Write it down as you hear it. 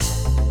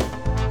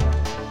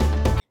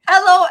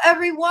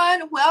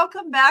everyone.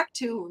 Welcome back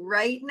to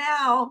Right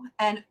Now,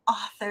 an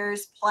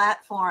author's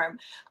platform.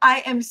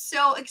 I am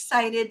so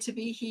excited to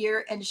be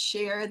here and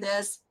share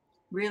this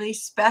really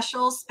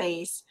special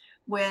space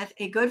with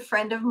a good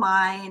friend of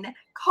mine,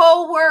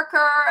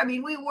 co-worker. I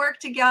mean, we work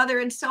together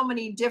in so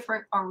many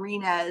different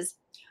arenas.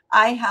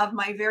 I have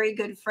my very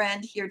good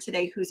friend here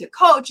today who's a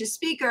coach, a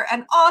speaker,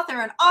 an author,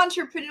 an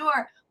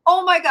entrepreneur.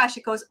 Oh my gosh,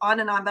 it goes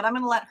on and on, but I'm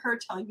going to let her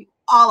tell you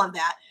all of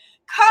that.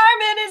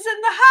 Carmen is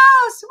in the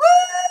house. Woo!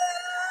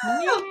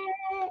 Yay!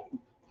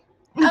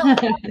 Hello,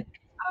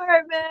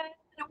 Carmen.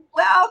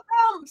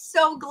 Welcome.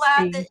 So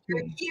glad that Thank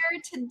you're you.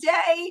 here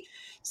today.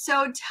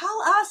 So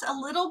tell us a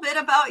little bit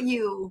about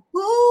you.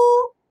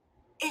 Who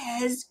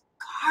is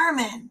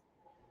Carmen?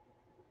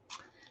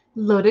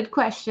 Loaded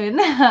question.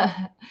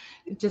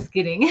 Just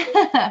kidding.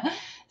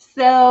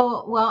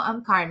 So,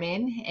 I'm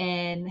Carmen,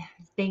 and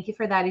thank you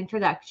for that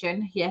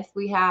introduction. Yes,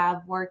 we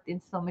have worked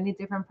in so many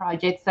different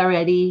projects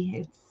already.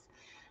 It's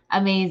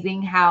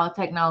amazing how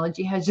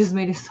technology has just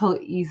made it so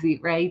easy,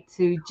 right?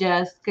 To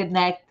just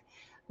connect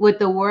with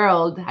the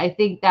world. I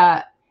think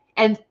that,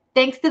 and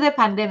thanks to the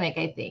pandemic,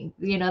 I think,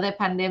 the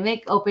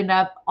pandemic opened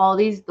up all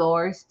these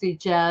doors to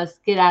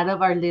just get out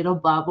of our little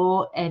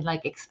bubble and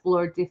like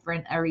explore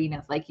different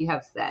arenas, like you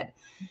have said.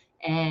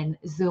 And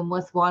Zoom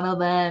was one of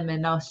them,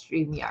 and now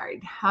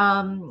StreamYard.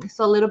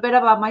 So a little bit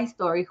about my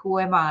story. Who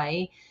am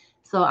I?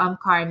 So I'm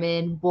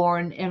Carmen,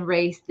 born and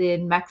raised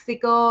in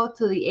Mexico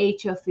to the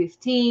age of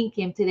 15,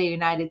 came to the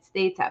United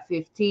States at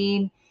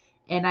 15,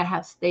 and I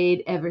have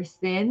stayed ever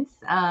since.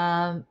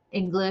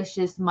 English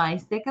is my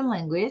second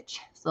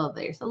language, so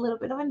there's a little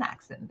bit of an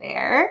accent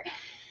there.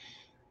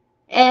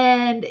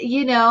 And,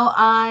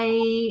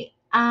 I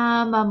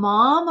am a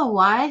mom, a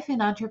wife,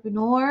 an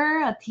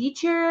entrepreneur, a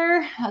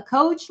teacher, a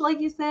coach, like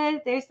you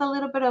said. There's a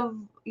little bit of,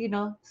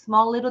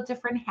 small little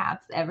different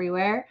hats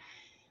everywhere.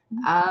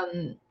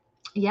 Um,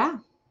 yeah.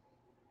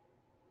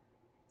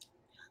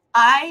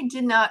 I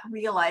did not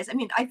realize. I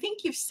mean, I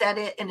think you've said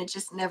it and it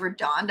just never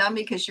dawned on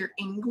me because your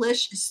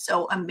English is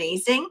so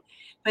amazing,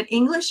 but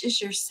English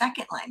is your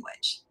second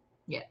language.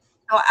 Yes.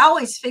 So I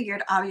always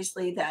figured,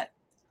 obviously, that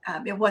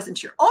it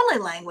wasn't your only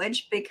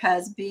language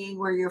because being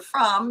where you're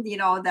from,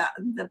 that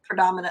the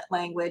predominant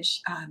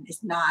language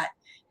is not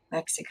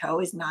Mexico,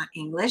 is not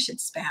English,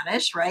 it's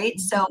Spanish, right?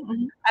 So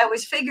Mhm. I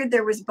always figured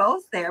there was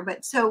both there.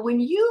 But so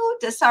when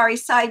sorry,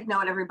 side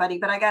note, everybody,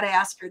 but I got to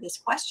ask her this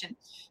question.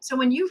 So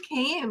when you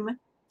came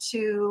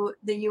to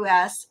the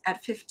US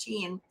at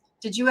 15,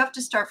 did you have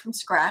to start from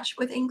scratch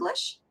with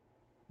English?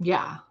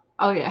 Yeah.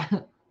 Oh, yeah.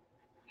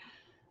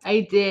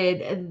 I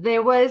did.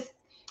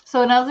 So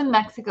when I was in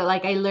Mexico,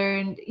 like I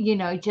learned,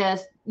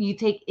 just you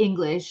take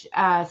English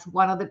as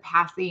one of the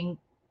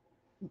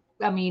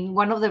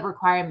one of the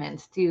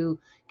requirements to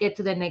get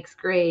to the next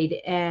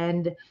grade.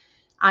 And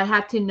I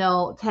had to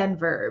know 10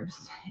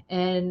 verbs.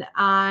 And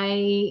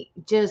I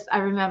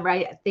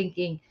remember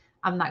thinking,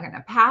 I'm not going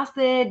to pass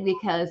it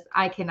because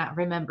I cannot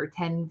remember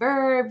 10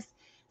 verbs.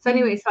 So,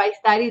 anyway, Mhm. so I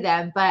studied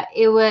them, but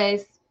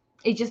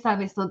it just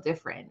sounded so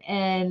different.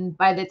 And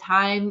by the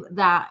time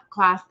that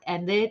class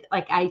ended,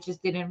 like I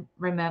just didn't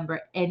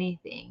remember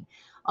anything.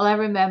 All I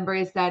remember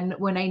is that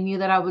when I knew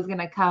that I was going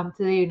to come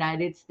to the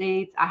United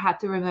States, I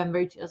had to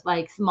remember just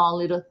like small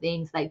little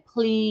things like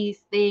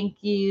please,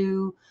 thank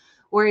you,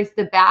 where is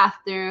the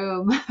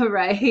bathroom,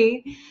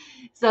 right?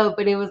 So,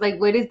 but it was like,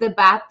 what is the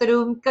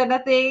bathroom kind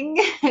of thing,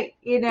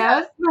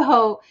 Yeah.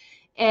 So,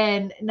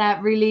 and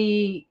not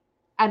really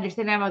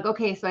understanding. I'm like,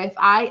 okay, so if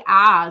I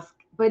ask,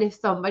 but if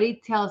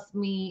somebody tells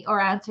me or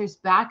answers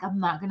back, I'm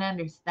not going to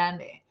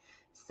understand it.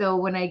 So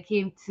when I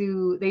came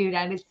to the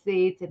United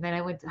States and then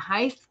I went to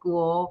high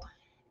school,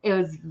 it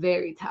was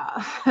very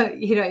tough.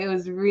 It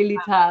was really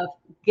tough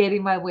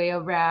getting my way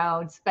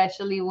around,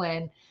 especially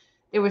when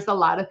there was a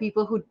lot of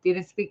people who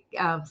didn't speak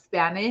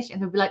Spanish,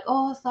 and they'd be like,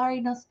 "Oh,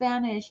 sorry, no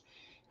Spanish,"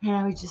 and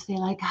I would just say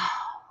like,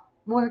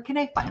 "Where can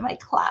I find my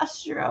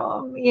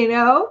classroom?"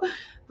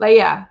 But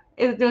yeah,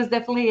 it was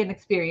definitely an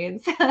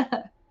experience.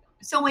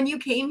 So when you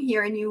came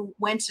here and you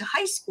went to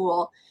high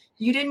school,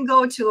 you didn't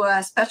go to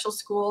a special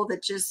school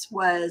that just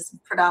was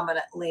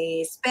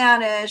predominantly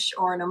Spanish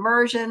or an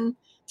immersion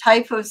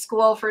type of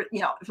school for,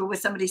 if it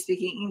was somebody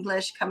speaking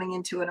English coming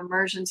into an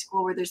immersion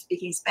school where they're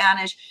speaking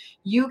Spanish,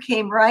 you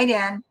came right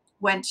in,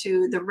 went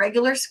to the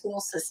regular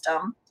school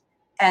system,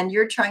 and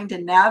you're trying to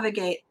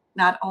navigate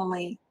not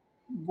only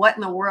what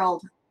in the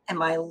world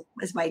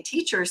is my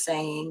teacher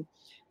saying,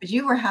 but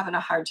you were having a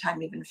hard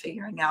time even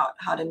figuring out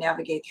how to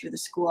navigate through the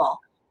school.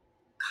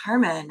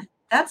 Carmen,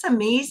 that's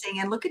amazing.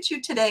 And look at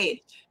you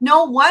today.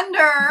 No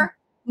wonder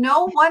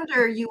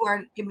you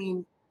are, I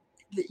mean,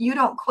 you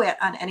don't quit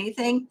on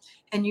anything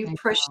and you I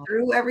push know.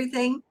 through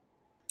everything.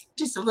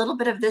 Just a little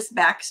bit of this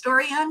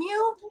backstory on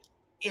you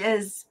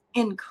is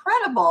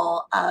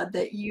incredible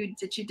that you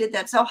did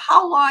that. So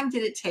how long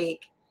did it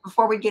take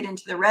before we get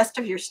into the rest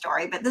of your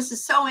story? But this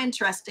is so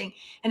interesting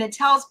and it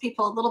tells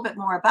people a little bit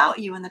more about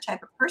you and the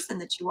type of person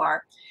that you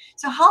are.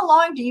 So how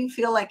long do you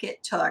feel like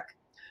it took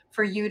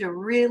for you to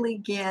really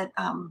get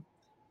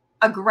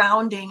a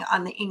grounding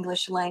on the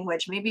English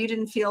language? Maybe you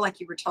didn't feel like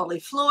you were totally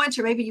fluent,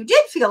 or maybe you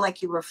did feel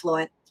like you were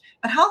fluent.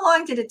 But how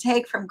long did it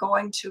take from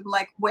going to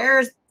like,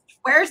 where's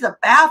the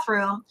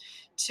bathroom,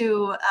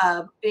 to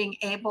being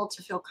able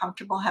to feel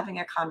comfortable having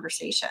a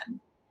conversation?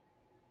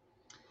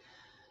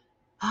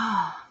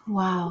 Oh,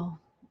 wow.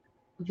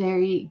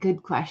 Very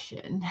good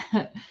question.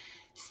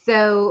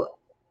 So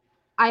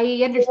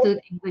I understood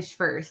English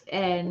first,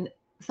 and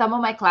some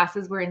of my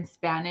classes were in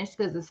Spanish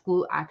because the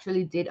school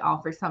actually did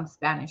offer some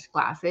Spanish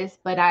classes,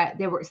 but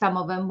there were some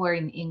of them were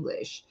in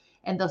English,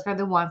 and those are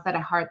the ones that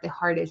I had the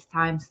hardest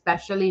time,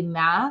 especially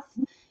math.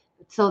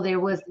 So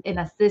there was an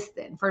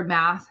assistant for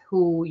math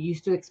who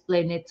used to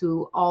explain it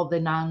to all the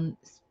non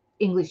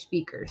English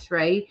speakers,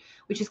 right?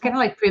 Which is kind of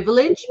like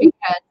privilege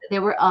because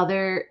there were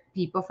other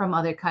people from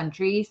other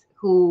countries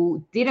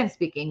who didn't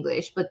speak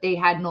English, but they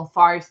had no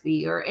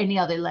Farsi or any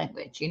other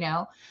language.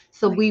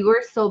 So Right. we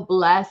were so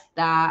blessed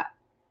that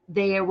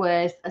there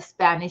was a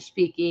Spanish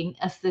speaking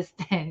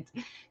assistant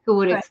who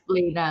would Right.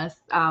 explain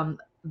us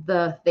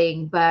the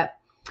thing. But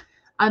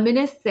I'm going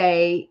to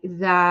say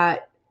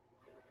that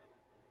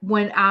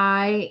when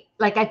I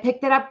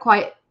picked it up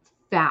quite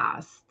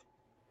fast.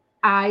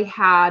 I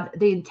had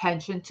the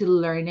intention to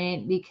learn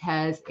it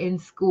because in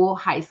school,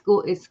 high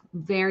school is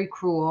very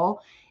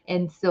cruel.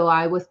 And so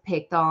I was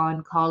picked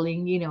on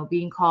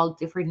being called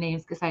different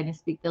names because I didn't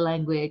speak the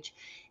language.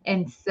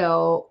 And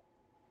so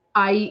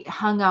I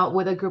hung out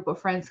with a group of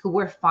friends who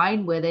were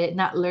fine with it,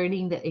 not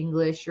learning the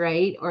English,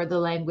 right? Or the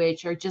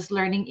language, or just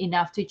learning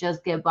enough to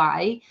just get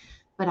by.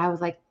 But I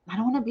was like, I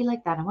don't want to be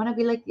like that. I want to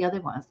be like the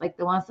other ones, like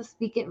the ones that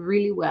speak it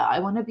really well. I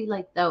want to be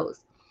like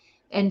those.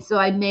 And so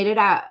I made it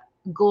a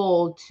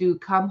goal to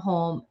come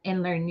home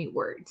and learn new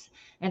words.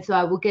 And so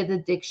I would get the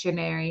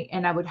dictionary,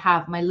 and I would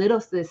have my little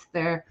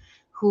sister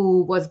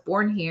who was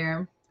born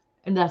here.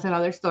 And that's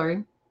another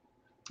story.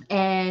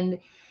 And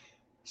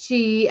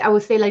I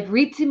would say, like,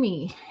 read to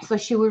me. So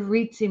she would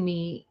read to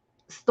me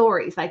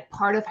stories, like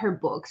part of her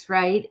books,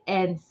 right?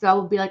 And so I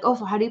would be like, oh,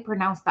 so how do you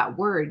pronounce that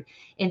word?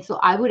 And so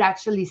I would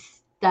actually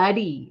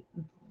study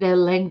the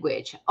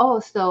language. Oh,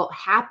 so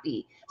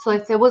happy. So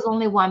if there was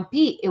only one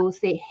P, it would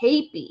say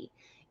happy.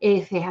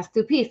 If it has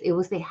two P's, it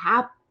would say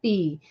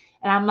happy.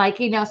 And I'm like,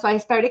 so I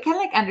started kind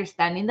of like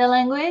understanding the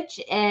language.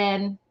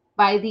 And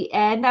by the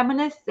end, I'm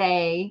going to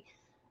say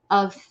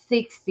of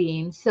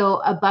 16.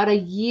 So about a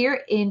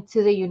year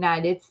into the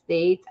United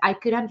States, I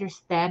could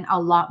understand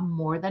a lot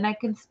more than I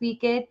can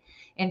speak it.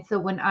 And so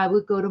when I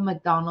would go to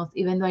McDonald's,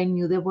 even though I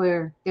knew there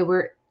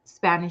were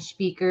Spanish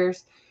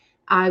speakers,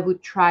 I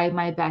would try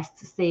my best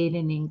to say it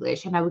in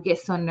English, and I would get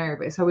so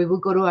nervous. Or we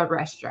would go to a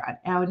restaurant,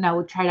 and I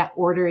would try to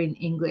order in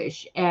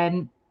English.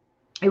 And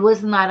it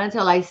was not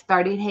until I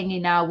started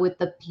hanging out with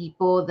the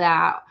people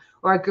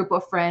or a group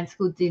of friends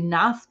who did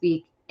not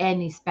speak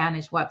any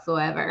Spanish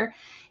whatsoever.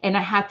 And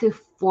I had to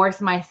force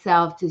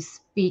myself to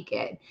speak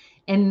it.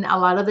 And a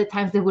lot of the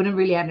times they wouldn't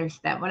really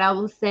understand what I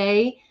would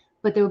say,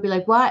 but they would be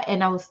like, what?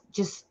 And I would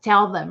just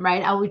tell them,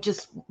 right? I would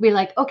just be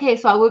like, okay.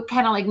 So I would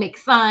kind of like make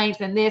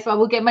signs and this. So I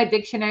would get my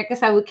dictionary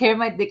because I would carry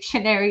my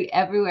dictionary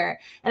everywhere.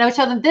 And I would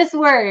show them this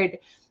word.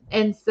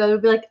 And so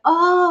they'd be like,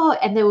 oh,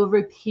 and they would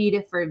repeat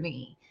it for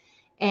me.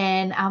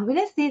 And I'm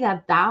gonna say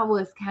that that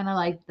was kind of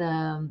like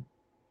the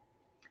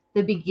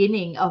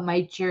beginning of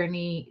my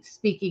journey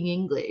speaking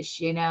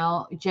English,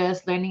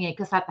 just learning it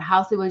because at the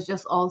house it was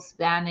just all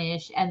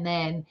Spanish. And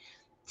then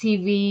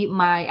TV,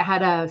 I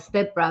had a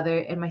stepbrother,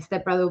 and my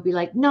stepbrother would be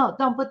like, no,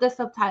 don't put the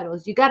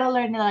subtitles. You got to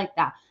learn it like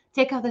that.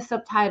 Take out the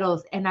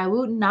subtitles. And I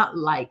would not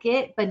like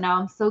it. But now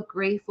I'm so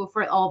grateful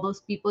for all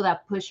those people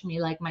that pushed me,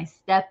 like my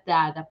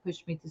stepdad that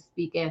pushed me to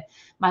speak it.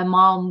 My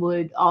mom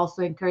would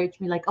also encourage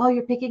me, like, oh,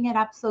 you're picking it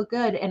up so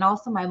good. And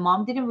also, my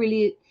mom didn't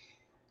really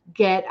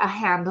get a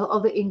handle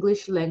of the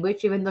English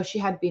language, even though she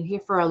had been here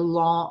for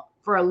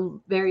a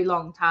very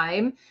long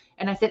time.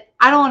 And I said,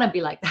 I don't want to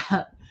be like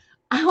that.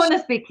 I want to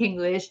speak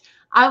English.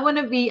 I want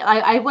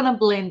to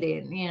blend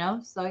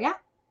in. So yeah.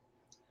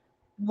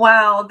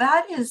 Wow,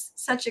 that is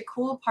such a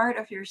cool part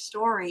of your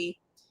story,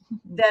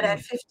 that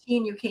at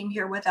 15 you came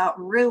here without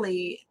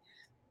really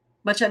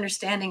much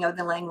understanding of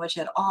the language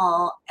at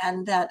all,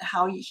 and that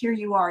here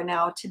you are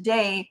now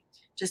today,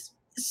 just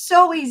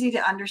so easy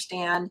to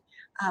understand.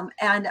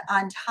 And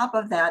on top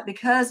of that,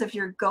 because of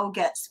your go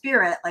get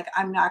spirit, like,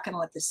 I'm not going to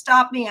let this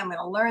stop me, I'm going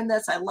to learn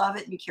this, I love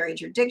it. You carried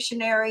your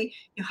dictionary,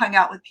 you hung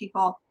out with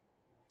people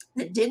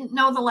that didn't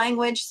know the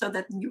language so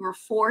that you were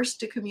forced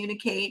to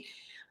communicate.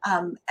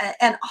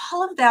 And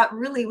all of that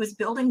really was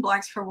building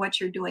blocks for what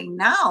you're doing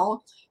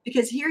now,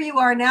 because here you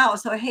are now.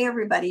 So, hey,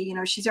 everybody,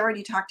 she's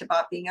already talked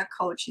about being a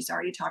coach. She's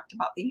already talked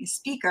about being a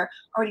speaker,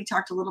 already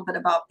talked a little bit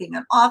about being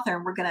an author.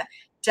 And we're going to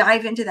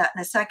dive into that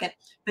in a second.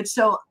 But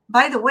so,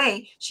 by the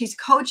way, she's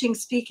coaching,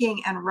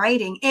 speaking, and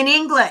writing in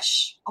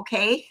English.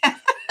 Okay.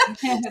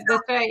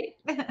 That's right.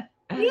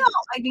 Yeah,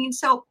 I mean,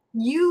 so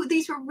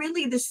these were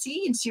really the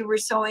seeds you were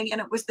sowing,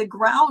 and it was the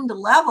ground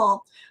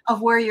level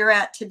of where you're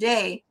at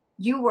today.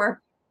 You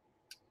were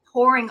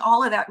pouring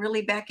all of that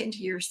really back into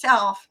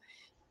yourself,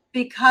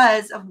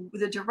 because of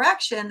the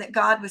direction that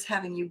God was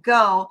having you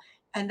go.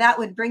 And that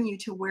would bring you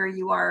to where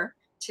you are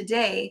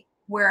today,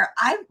 where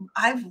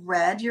I've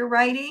read your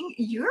writing.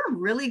 You're a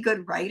really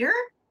good writer.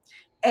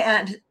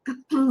 And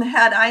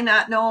had I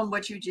not known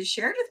what you just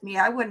shared with me,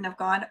 I wouldn't have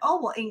gone,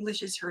 oh, well,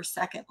 English is her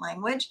second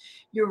language.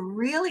 You're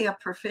really a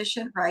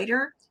proficient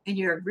writer, and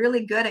you're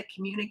really good at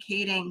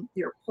communicating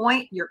your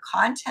point. Your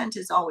content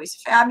is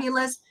always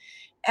fabulous.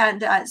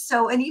 And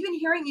and even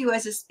hearing you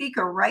as a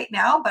speaker right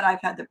now, but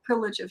I've had the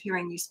privilege of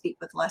hearing you speak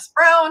with Les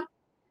Brown.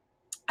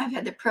 I've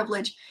had the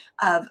privilege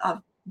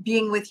of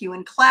being with you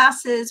in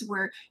classes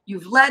where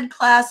you've led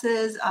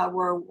classes,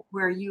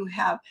 where you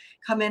have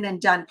come in and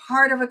done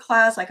part of a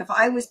class. Like if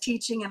I was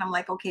teaching and I'm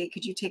like, okay,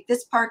 could you take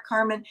this part,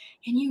 Carmen?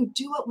 And you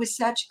do it with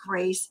such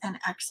grace and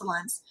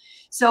excellence.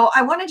 So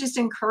I want to just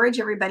encourage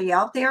everybody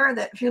out there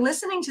that if you're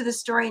listening to the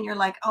story and you're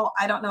like, oh,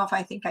 I don't know if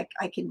I think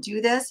I can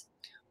do this.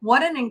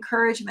 What an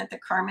encouragement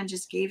that Carmen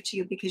just gave to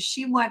you, because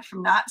she went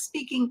from not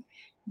speaking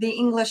the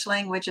English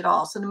language at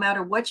all. So no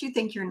matter what you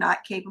think you're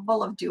not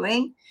capable of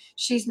doing,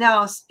 she's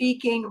now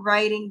speaking,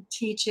 writing,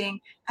 teaching,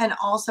 and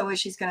also, as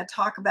she's going to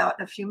talk about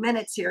in a few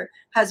minutes here,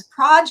 has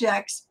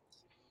projects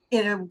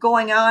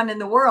going on in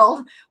the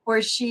world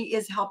where she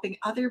is helping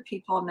other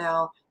people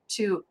now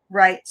to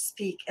write,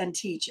 speak, and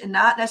teach, and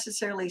not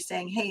necessarily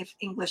saying, hey, if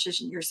English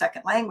isn't your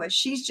second language.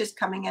 She's just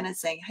coming in and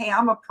saying, hey,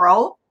 I'm a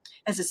pro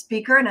as a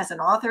speaker and as an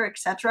author,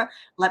 etc.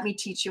 Let me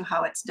teach you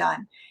how it's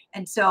done.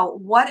 And so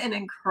what an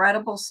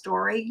incredible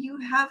story you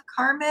have,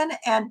 Carmen.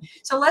 And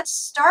so let's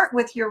start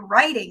with your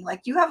writing.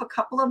 Like, you have a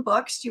couple of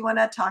books. Do you want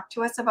to talk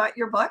to us about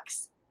your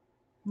books?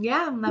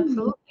 Yeah,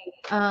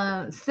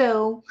 absolutely.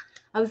 So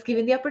I was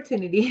given the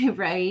opportunity,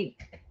 right?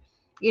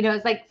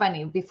 It's like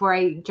funny before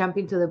I jump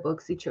into the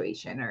book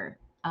situation, or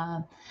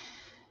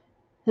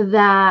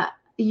that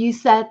you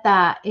said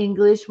that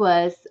English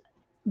was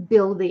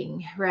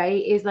building,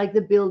 right? It's like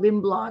the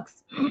building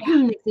blocks,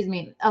 excuse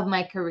me, of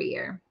my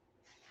career.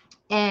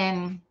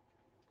 And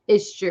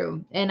it's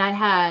true. And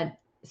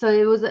so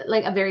it was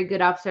like a very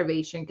good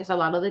observation, because a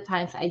lot of the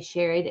times I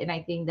share it, and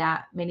I think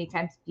that many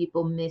times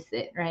people miss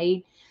it,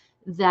 right?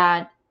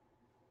 That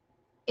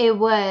it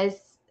was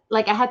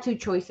like I had two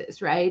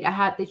choices, right? I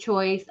had the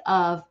choice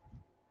of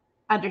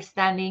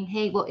understanding,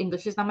 hey, well,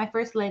 English is not my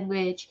first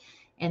language,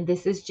 and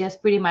this is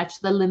just pretty much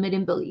the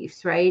limiting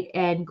beliefs, right?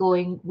 And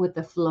going with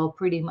the flow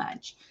pretty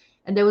much.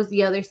 And there was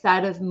the other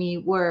side of me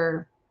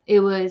where it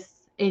was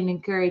an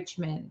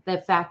encouragement,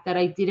 the fact that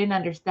I didn't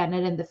understand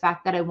it, and the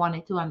fact that I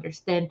wanted to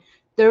understand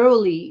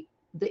thoroughly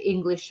the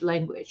English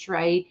language,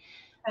 right?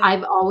 Right.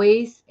 I've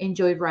always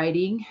enjoyed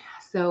writing,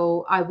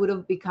 so I would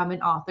have become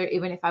an author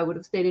even if I would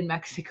have stayed in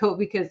Mexico,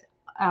 because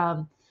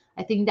um,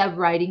 I think that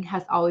writing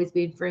has always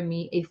been for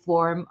me a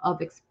form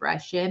of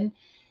expression,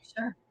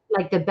 Sure.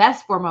 like the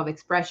best form of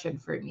expression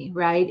for me,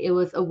 right? It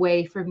was a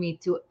way for me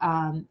to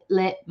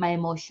let my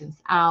emotions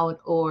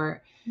out,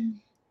 or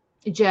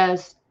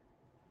just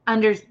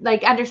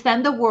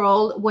understand the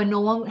world. When no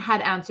one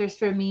had answers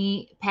for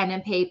me, pen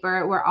and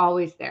paper were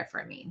always there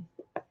for me.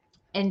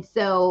 And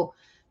so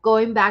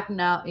going back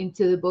now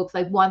into the books,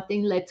 like one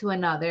thing led to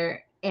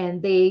another,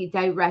 and they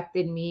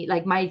directed me,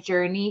 like my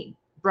journey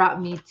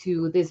brought me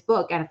to this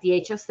book. And at the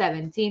age of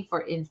 17,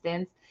 for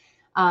instance,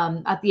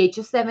 at the age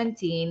of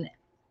 17,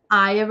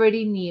 I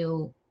already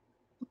knew.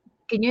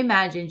 Can you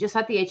imagine? Just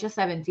at the age of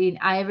 17,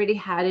 I already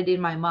had it in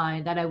my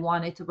mind that I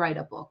wanted to write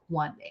a book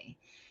one day.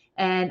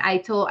 And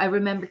I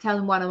remember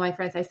telling one of my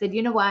friends, I said,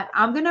 you know what?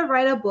 I'm going to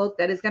write a book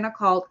that is going to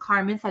call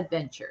Carmen's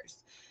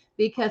Adventures,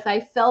 because I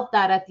felt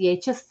that at the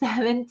age of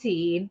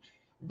 17,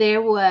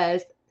 there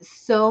was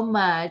so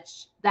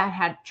much that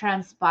had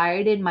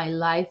transpired in my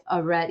life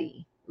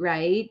already,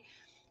 right?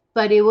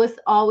 But it was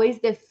always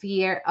the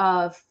fear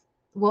of,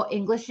 well,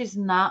 English is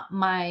not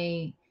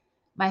my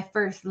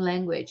first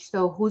language,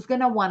 so who's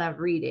gonna want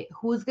to read it,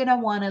 who's gonna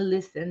want to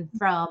listen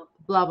from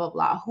blah blah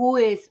blah, who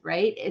is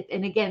right.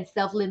 And again,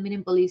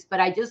 self-limiting beliefs.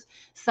 But I just,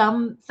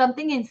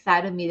 something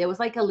inside of me, there was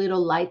like a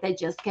little light that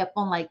just kept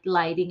on like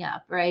lighting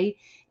up, right?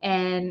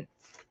 And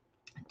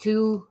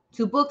two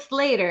books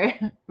later,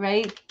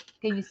 right?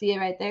 Can you see it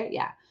right there?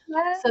 Yeah.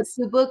 So Yes.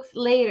 2 books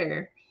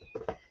later,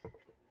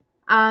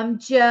 I'm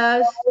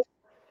just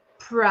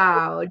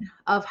proud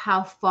of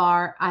how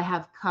far I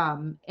have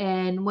come.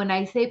 And when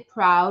I say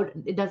proud,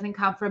 it doesn't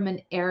come from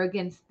an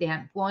arrogant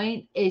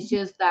standpoint. It's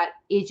just that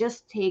it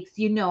just takes,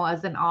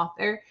 as an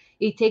author,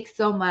 it takes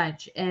so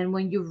much. And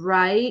when you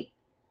write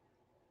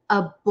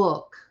a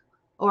book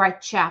or a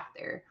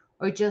chapter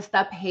or just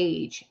a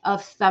page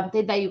of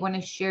something that you want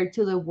to share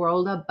to the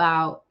world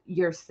about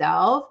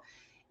yourself,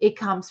 it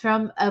comes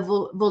from a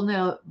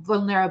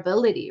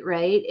vulnerability,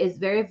 right? It's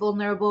very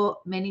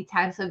vulnerable many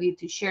times of you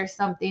to share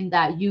something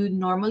that you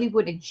normally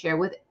wouldn't share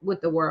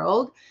with the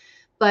world.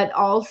 But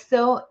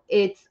also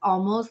it's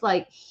almost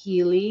like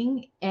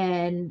healing.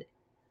 And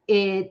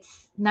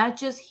it's not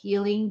just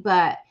healing,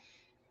 but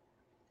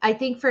I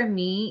think for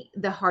me,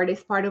 the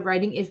hardest part of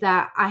writing is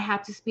that I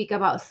had to speak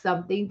about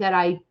something that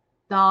I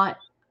thought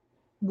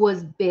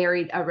was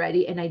buried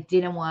already, and I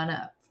didn't want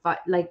to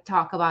like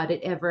talk about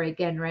it ever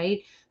again,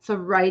 right? So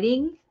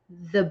writing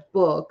the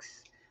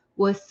books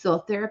was so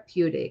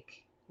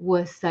therapeutic,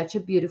 was such a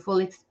beautiful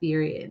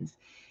experience.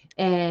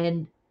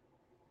 And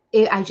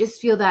I just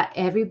feel that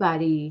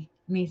everybody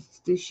needs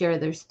to share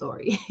their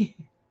story.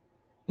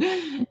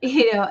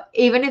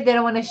 Even if they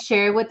don't want to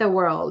share it with the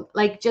world,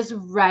 like just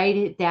write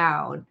it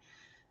down.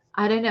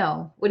 I don't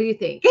know. What do you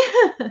think?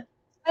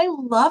 I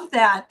love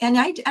that. And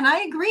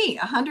I agree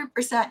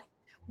 100%.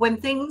 When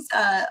things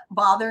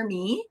bother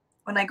me,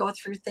 when I go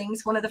through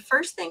things, one of the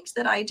first things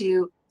that I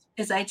do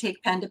is I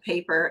take pen to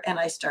paper and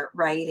I start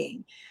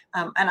writing.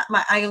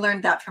 I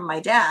learned that from my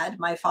dad.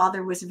 My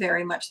father was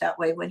very much that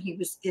way when he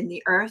was in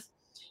the earth.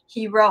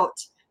 He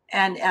wrote,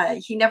 and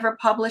he never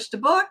published a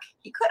book.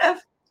 He could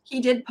have. He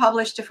did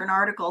publish different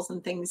articles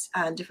and things,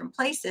 different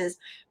places,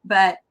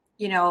 but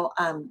you know,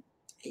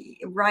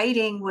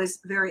 writing was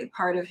very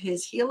part of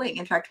his healing.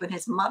 In fact, when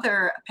his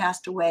mother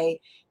passed away,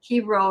 he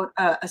wrote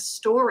a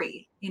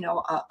story,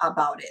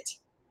 about it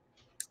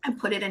and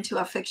put it into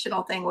a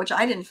fictional thing, which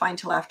I didn't find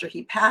till after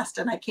he passed.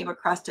 And I came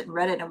across it and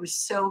read it, and it was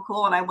so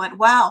cool. And I went,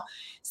 wow,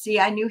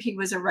 see, I knew he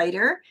was a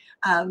writer.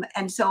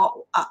 And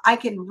so I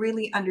can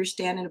really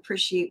understand and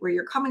appreciate where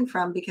you're coming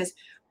from, because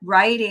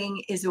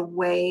writing is a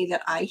way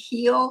that I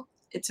heal,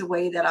 it's a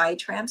way that I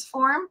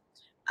transform.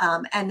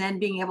 And then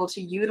being able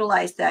to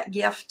utilize that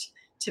gift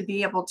to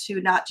be able to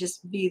not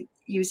just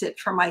use it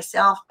for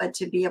myself, but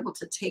to be able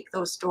to take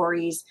those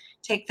stories,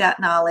 take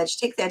that knowledge,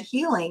 take that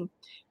healing,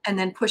 and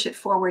then push it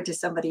forward to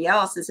somebody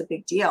else is a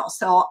big deal.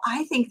 So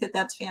I think that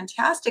that's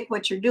fantastic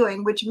what you're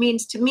doing, which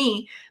means to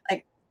me,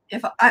 like,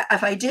 if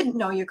I didn't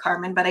know you,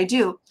 Carmen, but I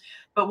do,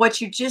 but what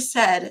you just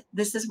said,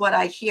 this is what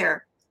I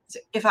hear.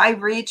 If I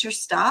read your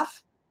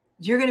stuff,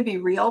 you're going to be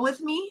real with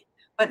me.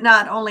 But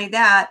not only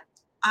that,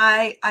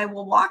 I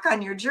will walk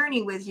on your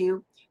journey with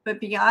you.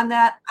 But beyond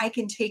that, I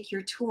can take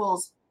your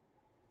tools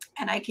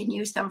and I can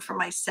use them for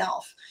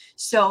myself.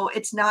 So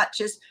it's not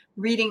just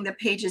reading the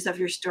pages of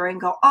your story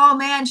and go, oh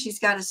man, she's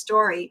got a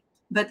story,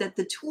 but that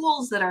the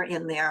tools that are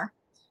in there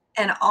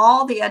and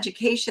all the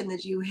education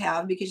that you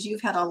have, because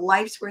you've had a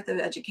life's worth of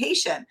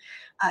education,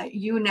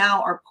 you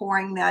now are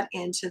pouring that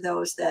into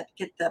those that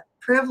get the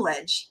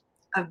privilege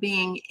of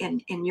being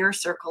in your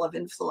circle of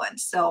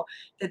influence, so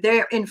that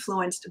they're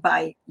influenced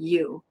by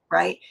you,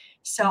 right?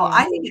 So Yeah.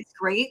 I think it's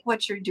great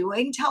what you're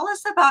doing. Tell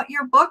us about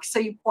your books. So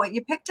you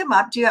picked them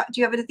up. Do you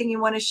have anything you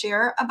want to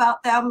share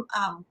about them?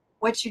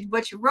 What you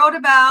wrote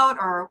about,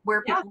 or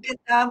where Yeah. people get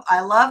them?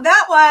 I love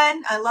that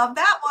one. I love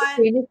that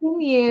one. Anything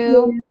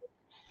new?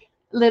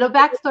 Little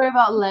backstory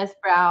about Les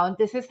Brown.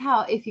 This is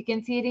how, if you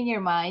can see it in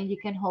your mind, you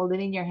can hold it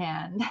in your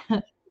hand.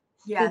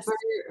 Yes.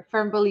 Super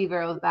firm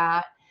believer of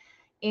that.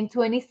 In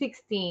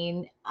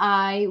 2016,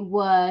 I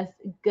was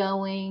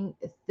going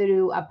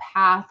through a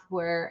path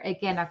where,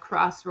 again, a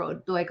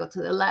crossroad. Do I go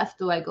to the left?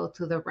 Do I go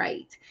to the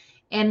right?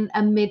 And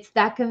amidst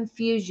that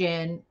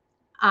confusion,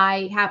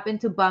 I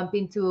happened to bump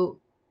into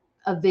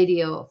a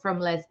video from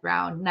Les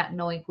Brown, not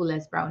knowing who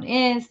Les Brown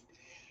is.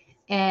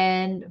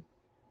 And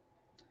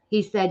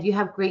he said, you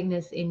have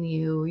greatness in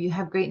you. You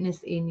have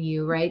greatness in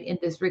you, right? In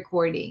this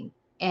recording.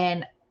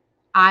 And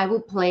I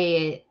would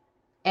play it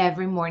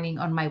every morning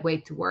on my way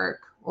to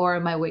work or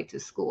on my way to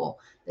school.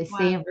 The Wow.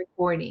 same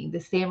recording, the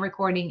same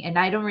recording. And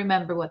I don't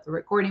remember what the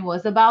recording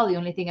was about. The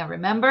only thing I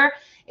remember,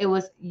 it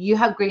was, you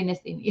have greatness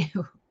in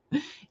you.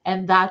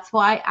 And that's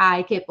why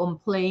I kept on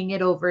playing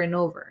it over and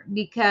over,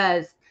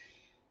 because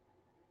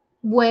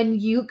when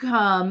you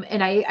come,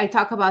 and I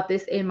talk about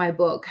this in my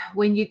book,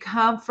 when you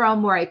come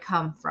from where I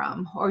come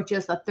from, or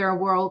just a third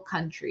world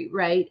country,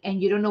 right?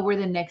 And you don't know where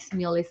the next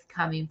meal is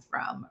coming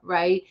from,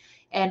 right?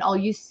 And all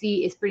you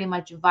see is pretty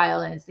much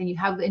violence, and you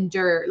have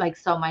endured like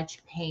so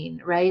much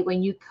pain, right?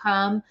 When you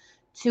come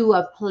to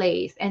a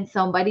place and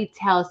somebody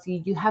tells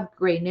you you have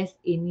greatness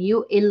in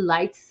you, it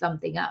lights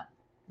something up,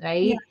 Yeah.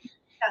 right?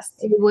 Yes.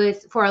 It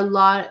was for a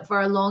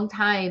long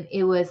time,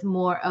 it was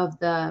more of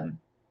the,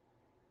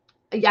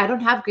 yeah, I don't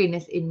have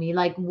greatness in me.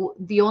 Like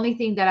the only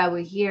thing that I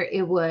would hear,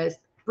 it was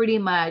pretty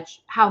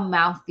much how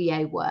mouthy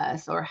I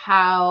was, or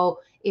how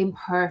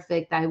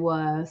imperfect I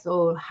was,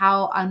 or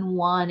how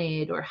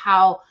unwanted, or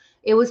how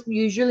it was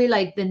usually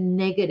like the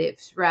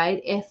negatives,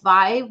 right? If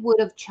I would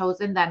have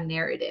chosen that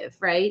narrative,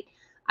 right,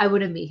 I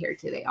wouldn't be here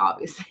today,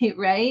 obviously,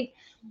 right?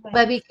 But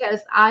Right.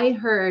 because I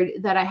heard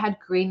that I had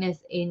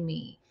greatness in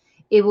me,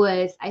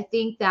 I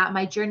think that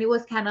my journey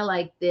was kind of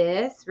like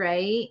this,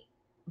 right?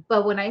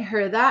 But when I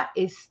heard that,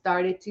 it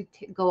started to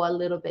go a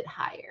little bit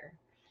higher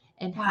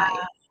and higher.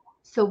 Wow.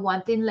 So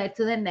one thing led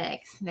to the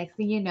next. Next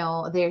thing you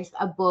know, there's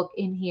a book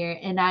in here,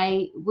 and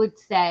I would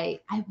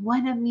say, I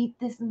want to meet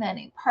this man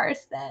in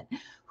person.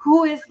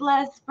 Who is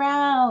Les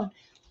Brown?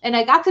 And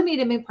I got to meet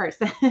him in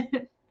person,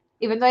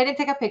 even though I didn't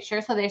take a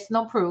picture, so there's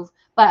no proof.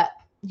 But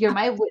you're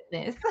my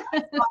witness.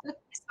 I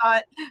saw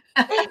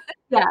it.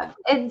 Yeah,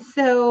 and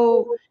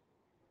so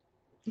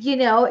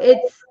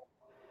it's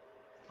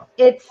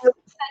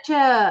such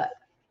a,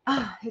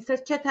 It's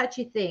such a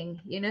touchy thing,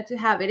 to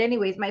have it.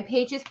 Anyways, my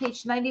page is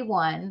page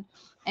 91.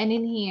 And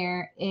in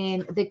here,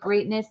 in the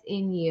greatness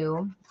in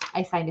you,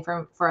 I signed it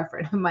for a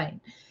friend of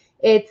mine.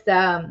 It's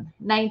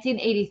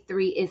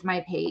 1983 is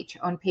my page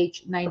on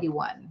page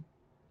 91.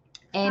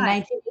 And Hi.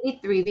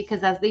 1983,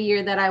 because that's the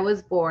year that I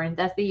was born.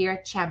 That's the year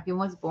a champion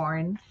was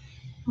born.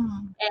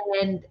 Mm,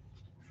 And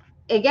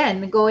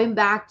again, going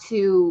back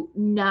to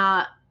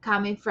not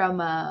coming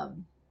from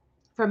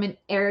an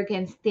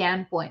arrogant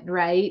standpoint,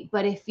 right?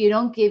 But if you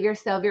don't give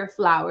yourself your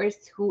flowers,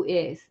 who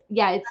is?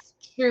 Yeah, it's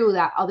true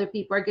that other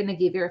people are gonna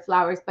give your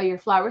flowers, but your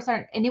flowers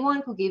aren't.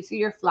 Anyone who gives you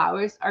your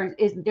flowers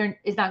is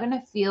not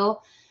gonna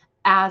feel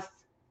as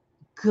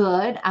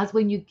good as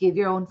when you give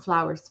your own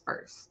flowers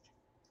first,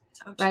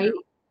 so right?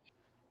 true.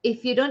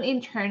 If you don't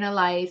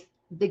internalize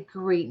the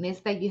greatness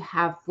that you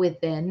have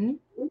within,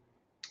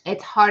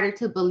 it's harder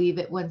to believe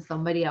it when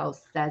somebody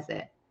else says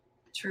it.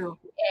 True.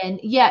 And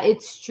yeah,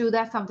 it's true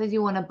that sometimes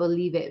you want to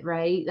believe it,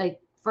 right? Like,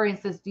 for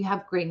instance, you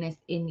have greatness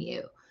in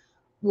you.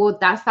 Well,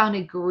 that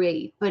sounded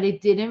great, but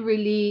it didn't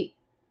really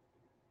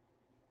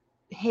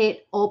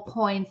hit all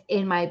points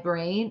in my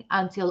brain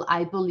until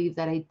I believed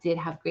that I did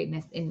have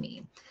greatness in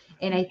me.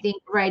 And I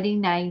think writing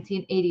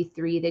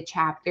 1983, the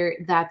chapter,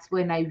 that's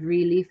when I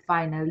really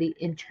finally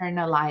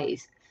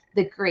internalized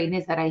the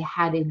greatness that I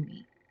had in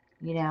me,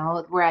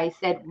 where I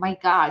said, my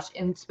gosh,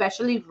 and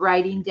especially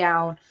writing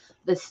down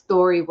the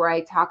story where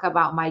I talk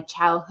about my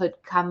childhood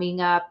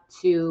coming up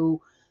to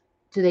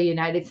the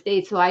United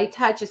States. So I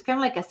touch, it's kind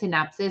of like a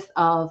synopsis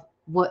of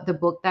what the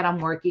book that I'm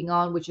working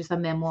on, which is a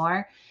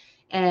memoir.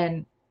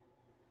 And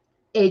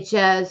it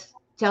just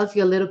tells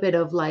you a little bit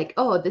of like,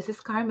 oh, this is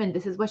Carmen.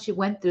 This is what she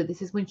went through.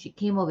 This is when she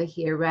came over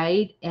here,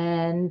 right?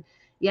 And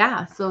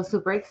yeah, so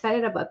super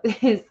excited about this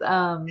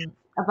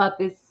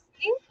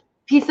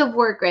piece of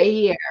work right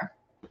here.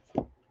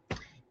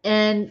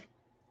 And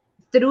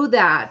through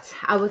that,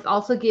 I was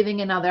also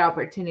giving another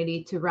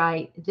opportunity to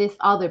write this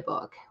other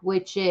book,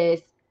 which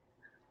is,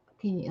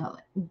 can you hold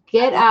it?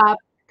 Get Up,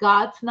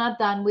 God's Not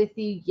Done With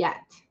You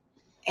Yet.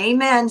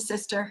 Amen,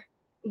 sister.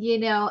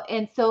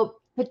 And so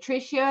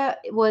Patricia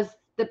was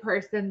the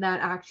person that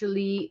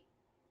actually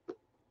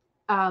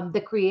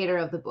the creator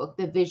of the book,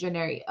 the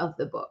visionary of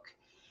the book.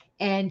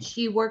 And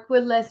she worked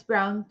with Les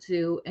Brown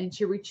too. And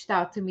she reached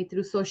out to me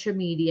through social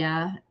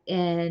media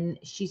and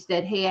she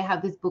said, hey, I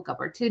have this book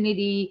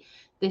opportunity.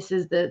 This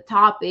is the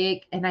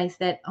topic. And I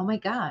said, oh my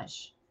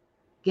gosh,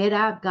 get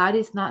up. God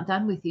is not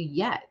done with you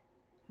yet.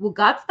 Well,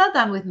 God's not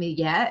done with me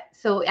yet.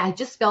 So I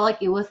just felt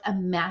like it was a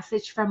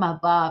message from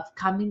above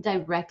coming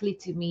directly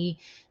to me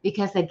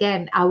because,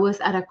 again, I was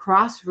at a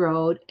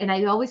crossroad and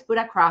I always put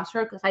a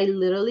crossroad because I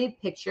literally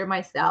picture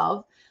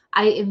myself.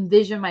 I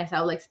envision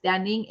myself like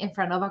standing in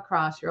front of a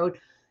crossroad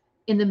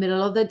in the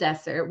middle of the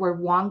desert where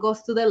one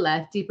goes to the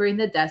left, deeper in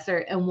the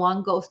desert, and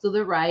one goes to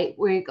the right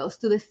where it goes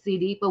to the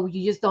city, but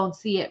you just don't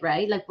see it,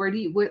 right? Like,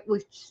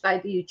 which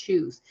side do you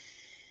choose?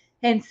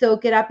 And so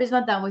Get Up is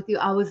Not Done With You.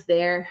 I was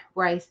there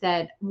where I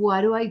said,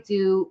 what do I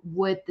do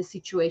with the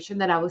situation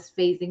that I was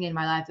facing in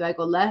my life? Do I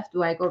go left?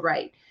 Do I go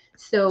right?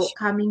 So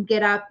coming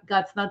Get Up,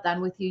 God's Not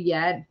Done With You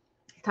Yet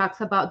talks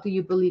about, do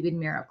you believe in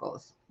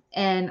miracles?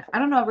 And I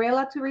don't know, are we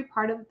allowed to read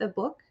part of the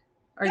book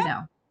or Yeah.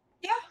 no?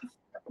 Yeah.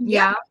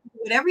 Yeah. Yeah.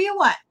 Whatever you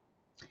want.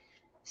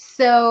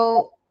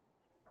 So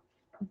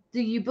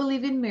do you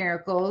believe in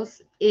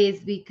miracles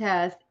is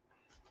because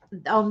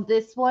on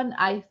this one,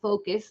 I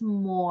focus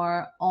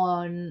more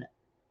on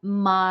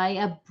my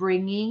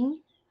upbringing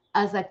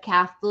as a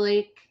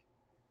Catholic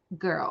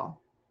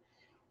girl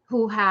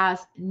who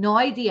has no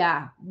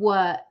idea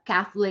what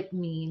Catholic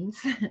means.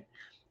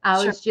 I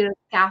Sure. was just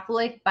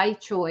Catholic by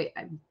choice.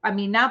 I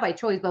mean, not by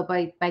choice, but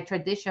by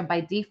tradition,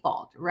 by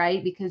default,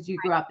 right? Because you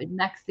grew up in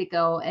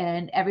Mexico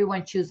and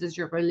everyone chooses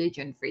your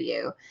religion for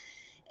you.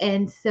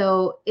 And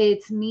so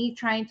it's me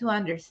trying to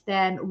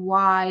understand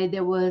why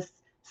there was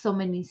so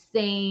many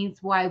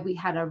saints, why we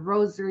had a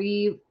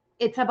rosary.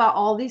 It's about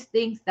all these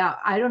things that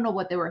I don't know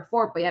what they were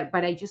for,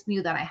 but I just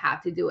knew that I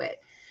had to do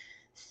it.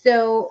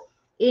 So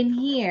in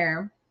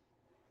here,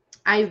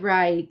 I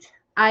write,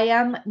 I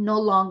am no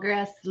longer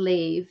a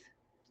slave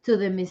to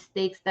the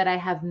mistakes that I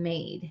have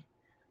made.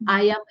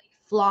 I am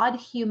a flawed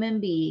human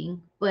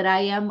being, but I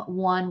am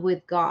one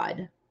with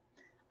God.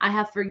 I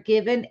have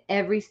forgiven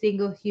every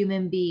single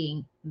human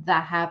being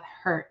that have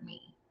hurt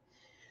me.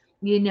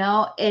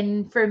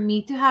 And for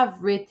me to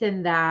have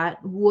written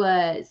that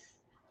was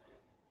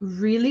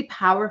really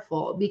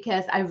powerful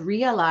because I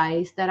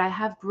realized that I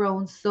have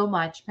grown so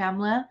much,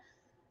 Pamela,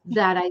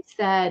 that I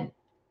said,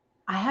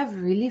 I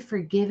have really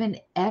forgiven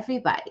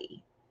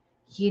everybody,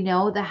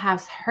 that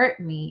has hurt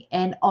me.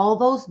 And all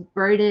those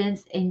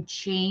burdens and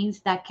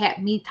chains that kept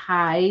me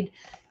tied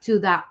to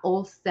that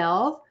old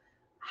self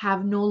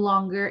have no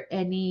longer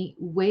any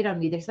weight on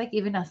me. There's like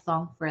even a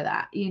song for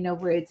that,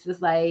 where it's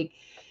just like,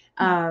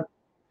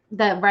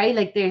 that, right?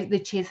 Like the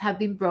chains have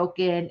been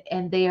broken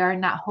and they are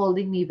not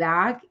holding me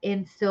back.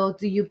 And so,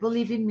 do you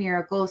believe in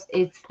miracles?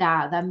 It's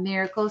that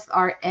miracles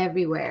are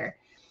everywhere.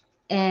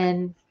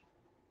 And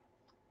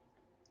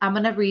I'm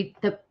going to read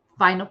the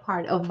final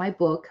part of my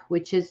book,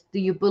 which is, do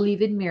you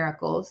believe in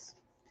miracles?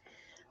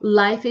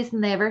 Life is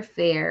never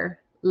fair.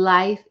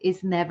 Life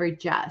is never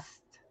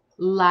just.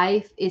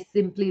 Life is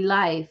simply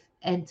life,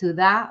 and to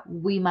that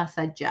we must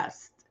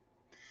adjust.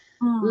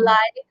 Mm.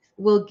 Life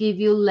will give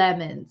you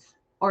lemons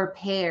or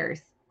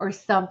pears or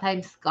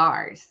sometimes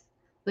scars.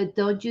 But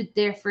don't you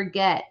dare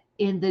forget,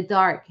 in the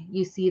dark,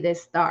 you see the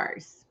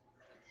stars.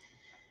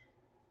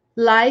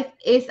 Life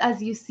is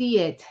as you see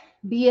it,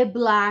 be it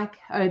black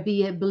or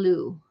be it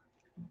blue,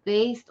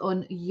 based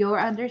on your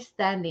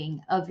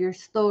understanding of your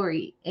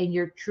story and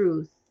your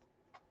truth.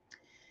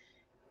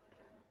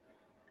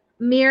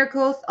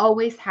 Miracles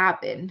always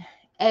happen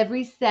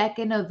every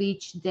second of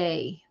each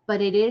day,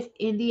 but it is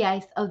in the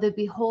eyes of the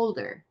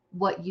beholder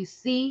what you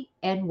see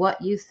and what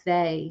you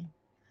say.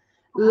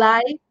 Wow.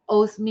 Life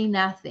owes me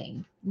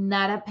nothing,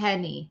 not a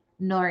penny,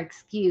 nor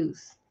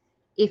excuse.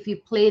 If you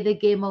play the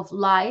game of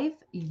life,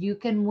 you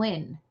can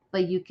win,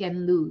 but you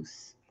can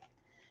lose.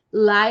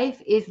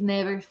 Life is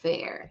never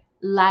fair.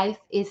 Life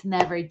is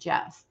never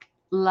just.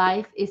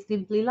 Life is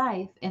simply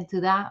life, and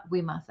to that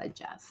we must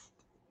adjust.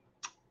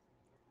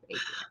 Right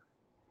there.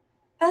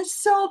 That's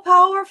so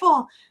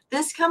powerful.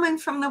 This coming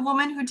from the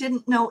woman who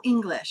didn't know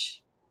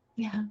English.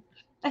 Yeah,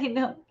 I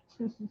know.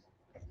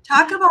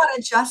 Talk about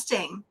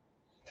adjusting.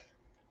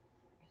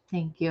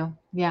 Thank you.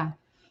 Yeah,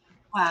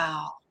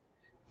 Wow.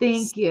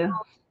 thank So you.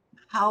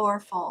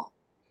 powerful.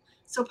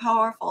 So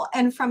powerful.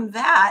 And from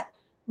that,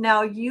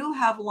 now you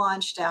have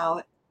launched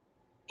out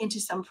into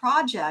some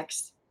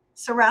projects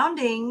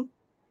surrounding,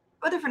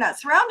 whether for not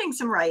surrounding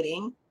some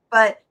writing,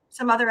 but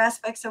some other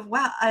aspects of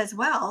well as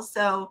well.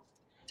 So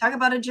talk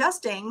about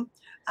adjusting.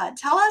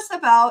 Tell us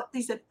about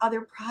these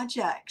other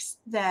projects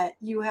that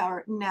you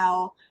are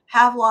now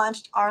have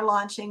launched, are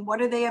launching.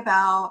 What are they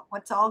about?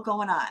 What's all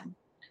going on?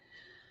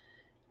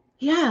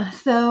 Yeah,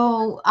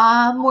 so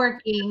I'm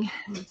working.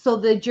 So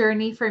the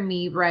journey for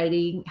me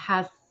writing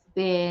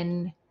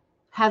been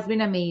has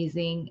been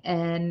amazing,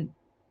 and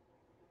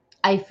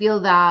I feel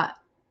that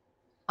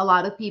a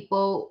lot of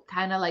people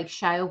kind of like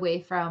shy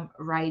away from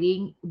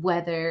writing,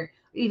 whether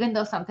even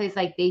though sometimes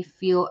like they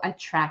feel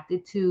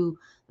attracted to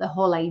the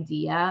whole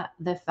idea,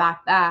 the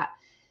fact that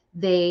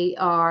they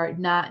are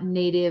not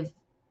native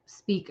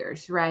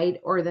speakers, right?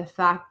 Or the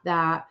fact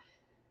that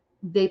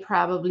they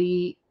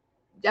probably,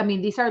 I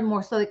mean, these are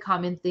more so the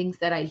common things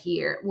that I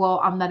hear.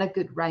 Well, I'm not a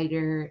good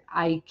writer.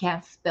 I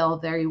can't spell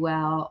very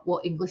well.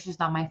 Well, English is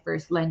not my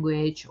first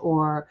language,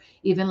 or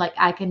even like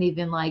I can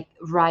even like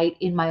write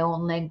in my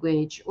own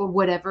language or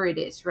whatever it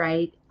is,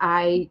 right?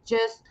 I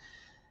just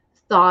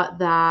thought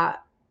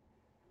that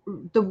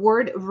the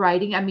word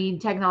writing, I mean,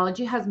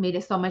 technology has made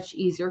it so much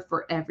easier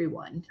for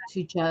everyone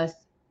to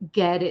just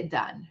get it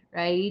done,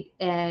 right?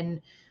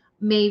 And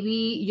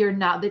maybe you're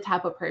not the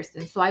type of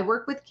person. So I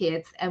work with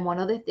kids, and one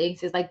of the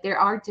things is like there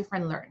are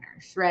different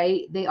learners,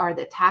 right? They are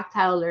the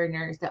tactile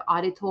learners, the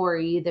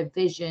auditory, the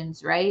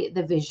visions, right?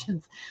 The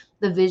visions,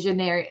 the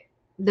visionary,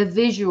 the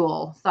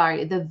visual,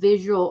 sorry, the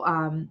visual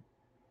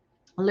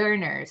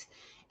learners.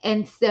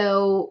 And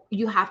so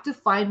you have to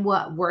find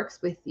what works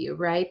with you,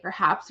 right?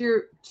 Perhaps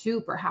you're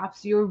two,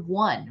 perhaps you're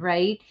one,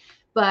 right?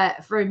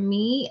 But for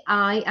me,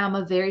 I am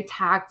a very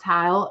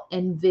tactile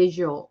and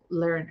visual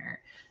learner.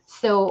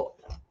 So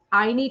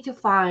I need to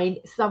find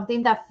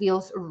something that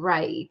feels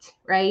right,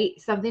 right?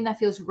 Something that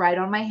feels right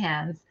on my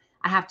hands.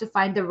 I have to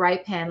find the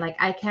right pen. Like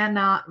I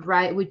cannot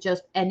write with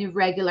just any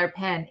regular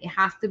pen. It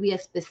has to be a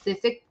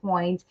specific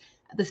point,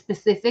 the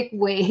specific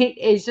way.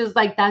 It's just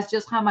like that's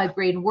just how my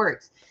brain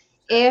works.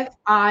 If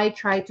I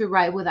try to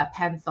write with a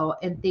pencil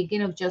and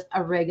thinking of just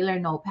a regular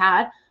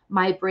notepad,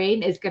 my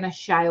brain is going to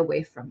shy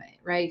away from it,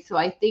 right? So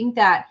I think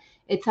that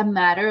it's a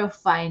matter of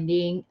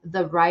finding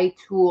the right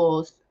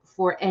tools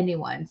for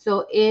anyone.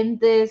 So in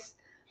this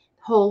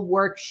whole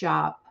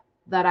workshop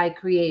that I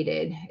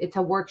created, it's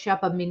a workshop,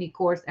 a mini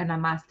course, and a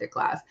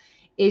masterclass.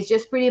 It's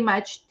just pretty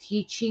much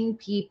teaching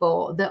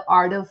people the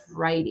art of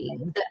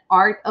writing, the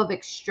art of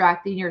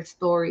extracting your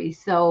story.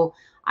 So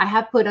I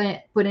have put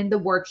in the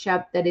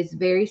workshop that is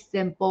very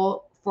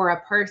simple for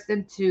a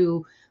person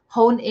to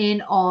hone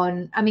in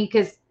on. I mean,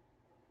 because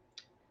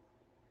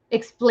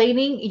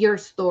explaining your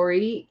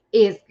story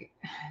is,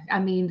 I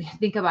mean,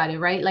 think about it,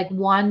 right? Like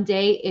one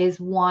day is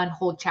one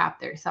whole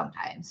chapter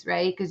sometimes,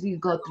 right? Because you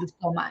go through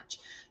so much.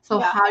 So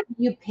Yeah. how do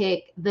you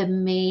pick the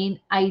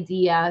main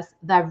ideas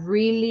that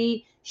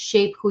really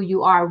shape who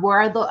you are?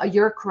 Where are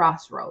your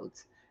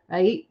crossroads,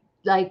 right?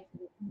 Like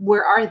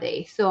where are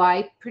they? So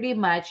I pretty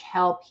much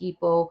help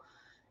people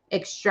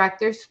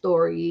extract their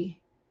story,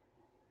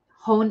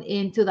 hone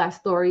into that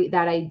story,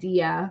 that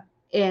idea,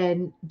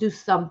 and do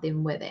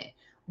something with it.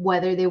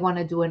 Whether they want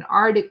to do an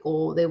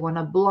article, they want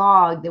to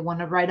blog, they want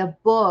to write a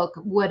book,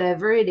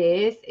 whatever it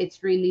is,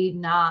 it's really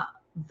not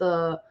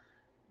the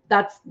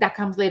that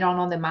comes later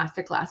on the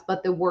masterclass.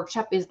 But the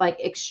workshop is like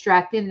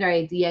extracting their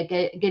idea,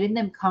 getting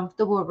them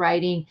comfortable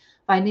writing,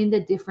 finding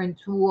the different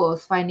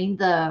tools, finding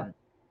the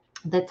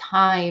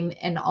time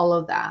and all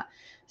of that.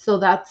 So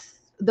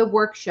that's the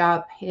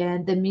workshop,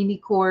 and the mini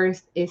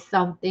course is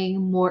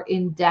something more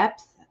in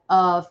depth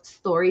of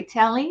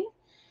storytelling.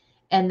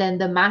 And then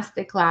the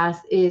master class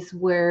is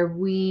where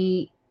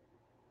we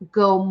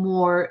go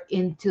more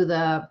into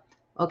the,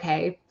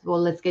 okay, well,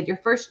 let's get your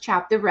first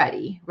chapter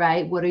ready,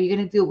 right? What are you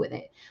going to do with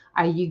it?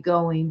 Are you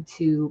going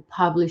to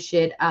publish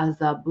it as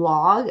a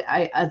blog,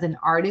 as an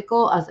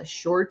article, as a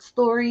short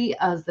story,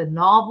 as a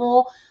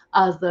novel,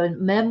 as a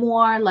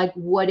memoir? Like,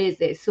 what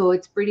is it? So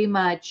it's pretty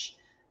much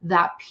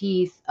that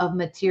piece of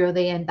material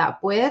they end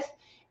up with.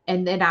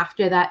 And then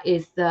after that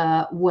is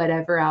the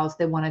whatever else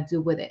they want to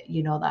do with it.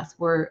 That's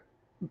where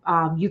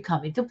you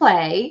come into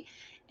play.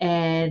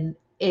 And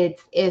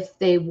it's if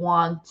they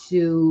want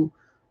to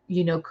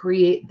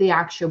create the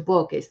actual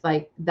book, it's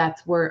like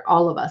that's where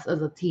all of us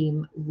as a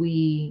team,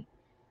 we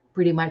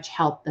pretty much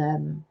help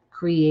them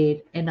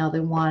create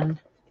another one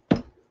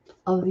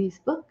of these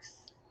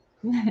books.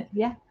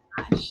 Yeah.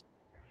 Gosh,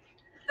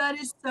 that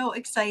is so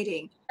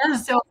exciting. Yeah.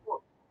 So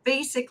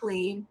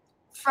basically,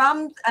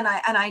 and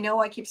I know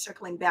I keep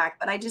circling back,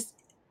 but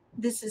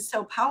this is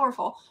so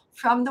powerful.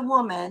 From the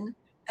woman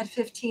at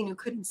 15 who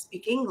couldn't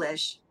speak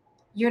English,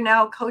 you're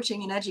now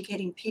coaching and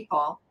educating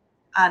people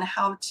on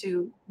how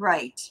to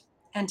write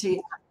and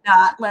to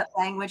not let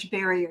language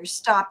barriers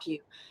stop you,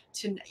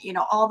 to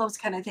all those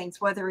kind of things,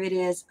 whether it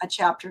is a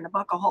chapter in a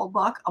book, a whole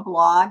book, a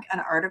blog, an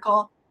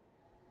article.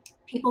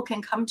 People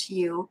can come to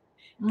you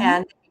Mhm.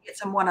 and get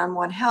some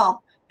one-on-one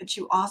help, but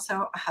you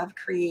also have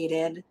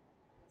created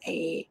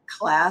a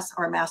class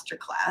or a master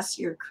class.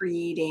 You're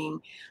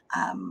creating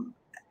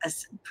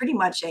pretty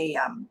much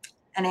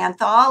an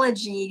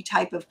anthology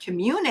type of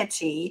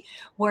community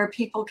where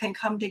people can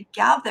come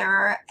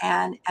together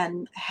and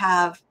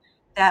have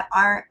that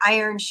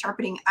iron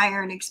sharpening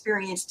iron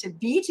experience, to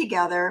be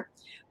together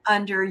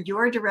under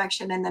your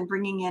direction, and then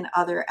bringing in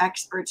other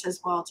experts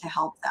as well to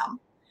help them.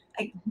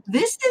 Like,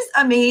 this is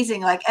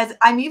amazing. Like, as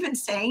I'm even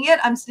saying it,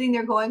 I'm sitting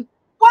there going,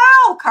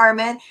 wow,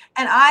 Carmen.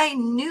 And I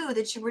knew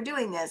that you were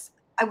doing this.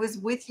 I was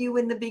with you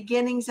in the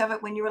beginnings of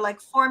it when you were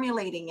like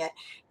formulating it.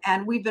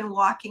 And we've been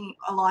walking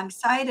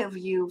alongside of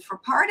you for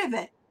part of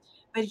it.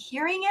 But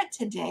hearing it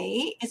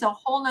today is a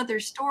whole nother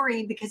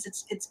story, because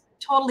it's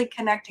totally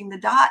connecting the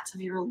dots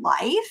of your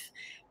life.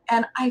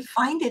 And I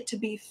find it to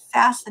be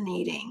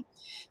fascinating.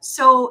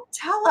 So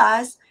tell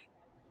us,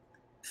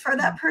 for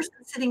that person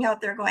sitting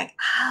out there going,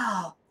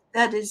 oh,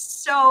 that is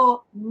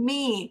so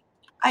me.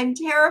 I'm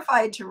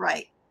terrified to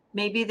write.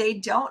 Maybe they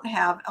don't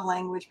have a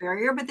language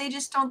barrier, but they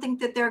just don't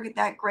think that they're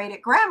that great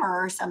at grammar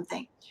or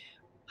something.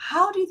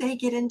 How do they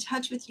get in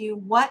touch with you?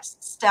 What's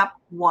step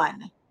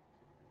one?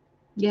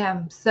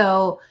 Yeah.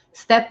 So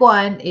step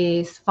one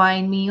is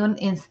find me on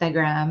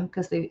Instagram,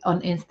 because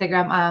on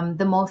Instagram I'm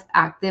the most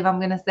active, I'm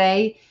gonna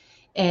say,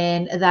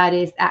 and that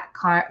is at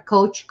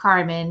Coach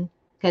Carmen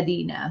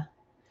Cadena.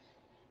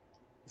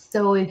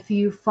 So if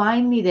you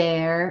find me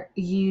there,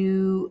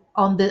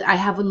 I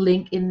have a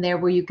link in there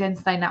where you can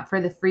sign up for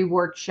the free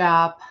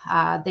workshop.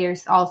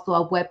 There's also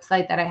a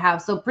website that I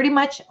have. So pretty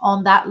much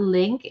on that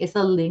link is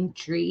a link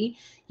tree.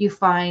 You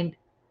find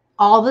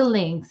all the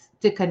links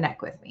to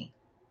connect with me.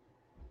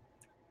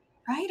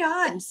 Right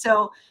on.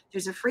 So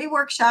there's a free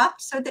workshop.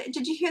 So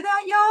did you hear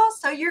that, y'all?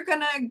 So you're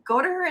going to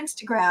go to her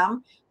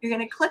Instagram. You're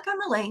going to click on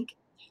the link.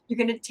 You're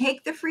going to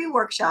take the free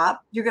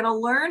workshop. You're going to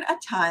learn a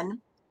ton.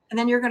 And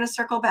then you're going to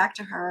circle back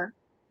to her.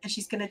 And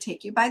she's going to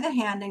take you by the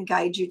hand and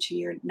guide you to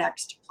your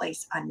next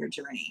place on your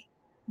journey.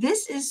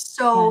 This is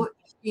Yeah. so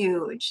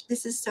huge.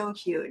 This is so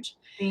huge.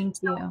 Thank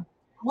So you.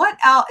 what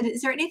else?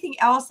 Is there anything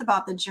else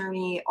about the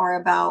journey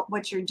or about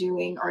what you're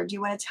doing? Or do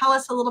you want to tell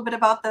us a little bit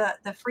about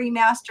the free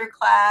master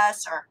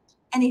class or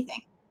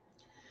anything?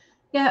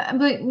 Yeah,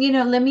 but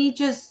let me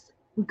just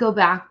go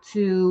back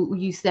to,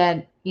 you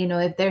said,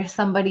 if there's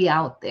somebody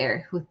out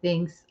there who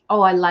thinks,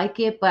 oh, I like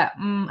it, but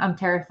I'm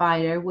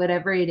terrified or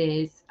whatever it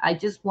is, I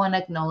just want to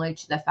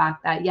acknowledge the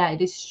fact that, yeah,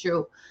 it is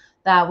true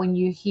that when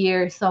you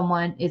hear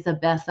someone is a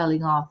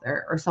best-selling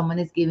author or someone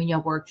is giving you a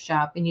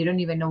workshop and you don't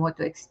even know what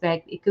to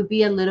expect, it could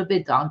be a little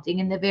bit daunting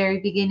in the very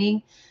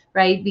beginning,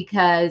 right?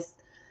 Because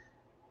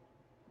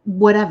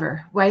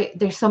whatever, right?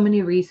 There's so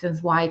many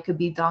reasons why it could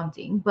be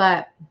daunting,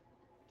 but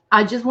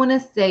I just want to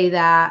say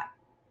that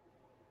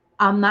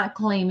I'm not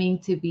claiming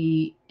to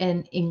be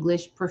an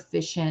English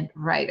proficient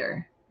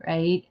writer,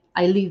 right?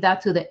 I leave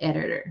that to the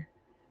editor,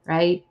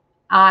 right?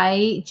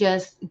 I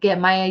just get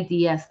my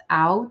ideas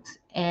out,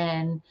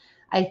 and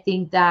I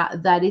think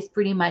that that is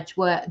pretty much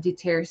what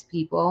deters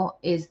people,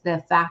 is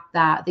the fact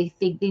that they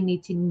think they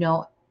need to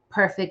know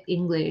perfect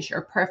English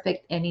or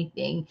perfect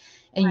anything,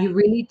 and you Right.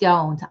 really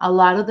don't. A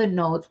lot of the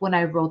notes when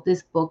I wrote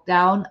this book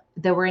down,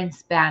 they were in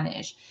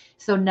Spanish.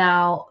 So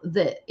now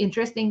the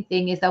interesting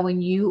thing is that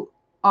when you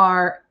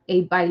are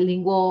a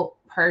bilingual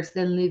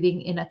person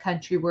living in a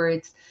country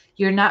where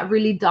you're not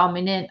really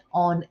dominant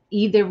on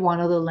either one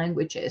of the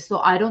languages. So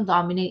I don't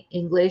dominate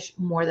English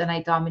more than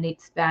I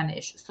dominate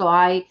Spanish. So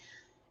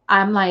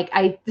I'm like,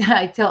 I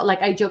tell,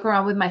 like, I joke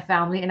around with my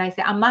family and I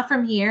say I'm not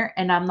from here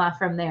and I'm not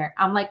from there.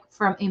 I'm like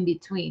from in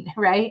between,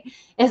 right?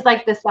 It's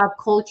like Right. the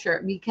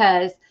subculture,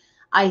 because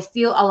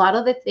a lot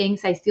of the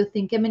things, I still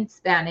think them in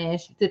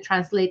Spanish to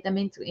translate them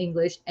into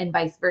English and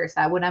vice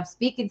versa. When I'm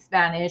speaking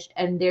Spanish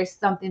and there's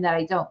something that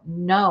I don't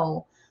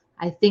know,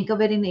 I think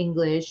of it in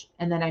English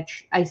and then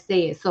I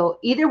say it. So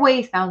either way,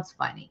 it sounds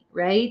funny,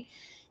 right?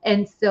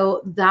 And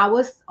so that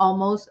was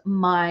almost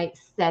my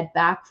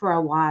setback for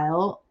a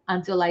while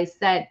until I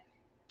said,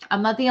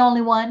 I'm not the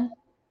only one.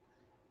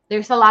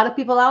 There's a lot of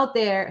people out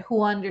there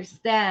who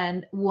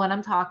understand what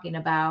I'm talking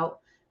about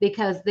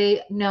because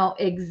they know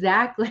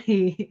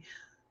exactly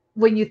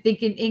when you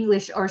think in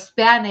English or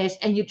Spanish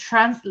and you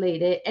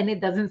translate it and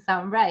it doesn't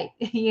sound right.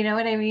 You know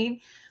what I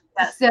mean?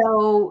 Yes.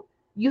 So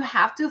you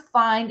have to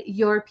find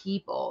your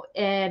people.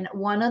 And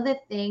one of the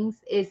things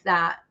is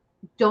that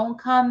don't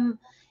come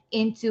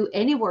into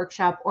any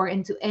workshop or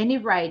into any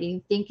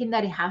writing thinking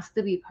that it has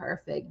to be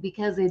perfect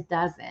because it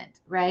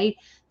doesn't, right?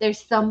 There's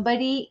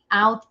somebody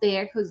out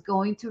there who's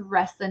going to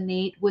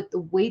resonate with the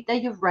way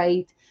that you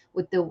write,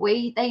 with the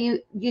way that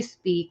you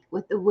speak,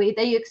 with the way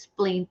that you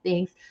explain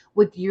things,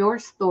 with your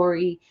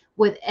story,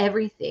 with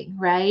everything,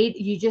 right?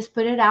 You just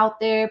put it out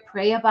there,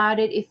 pray about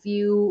it if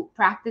you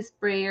practice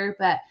prayer,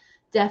 but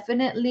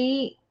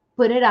definitely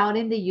put it out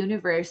in the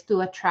universe to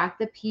attract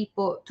the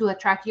people, to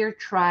attract your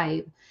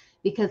tribe,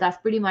 because that's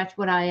pretty much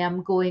what I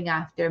am going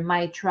after,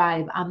 my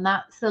tribe. I'm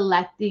not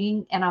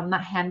selecting and I'm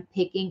not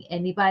handpicking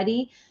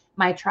anybody.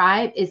 My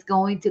tribe is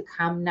going to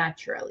come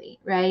naturally,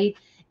 right?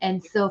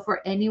 And so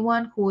for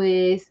anyone who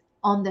is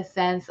on the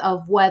fence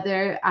of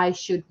whether I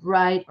should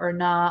write or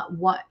not,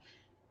 what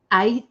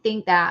I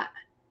think that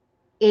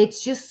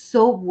it's just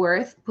so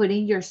worth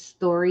putting your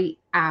story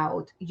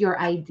out, your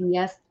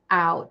ideas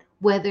out,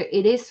 whether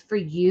it is for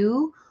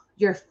you,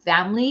 your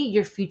family,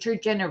 your future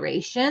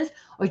generations,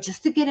 or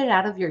just to get it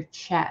out of your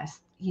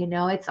chest. You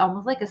know, it's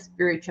almost like a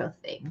spiritual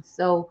thing.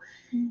 So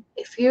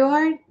if you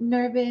are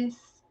nervous,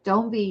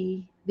 don't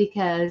be,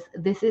 because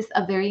this is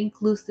a very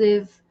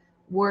inclusive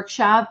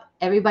workshop.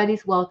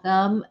 Everybody's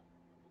welcome.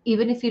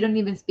 Even if you don't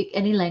even speak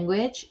any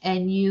language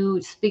and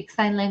you speak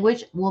sign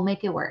language, we'll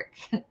make it work.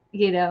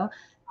 You know, Love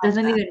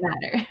doesn't that. even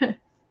matter.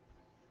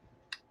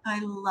 I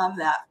love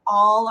that.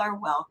 All are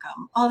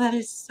welcome. Oh, that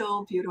is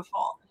so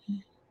beautiful.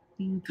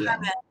 Thank you.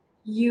 Carmen,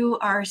 you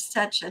are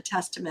such a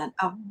testament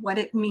of what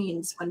it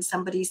means when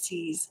somebody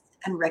sees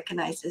and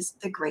recognizes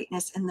the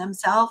greatness in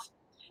themselves,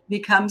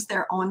 becomes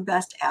their own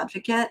best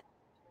advocate,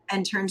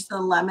 and turns the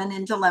lemon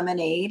into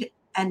lemonade,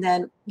 and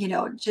then,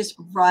 just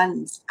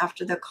runs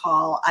after the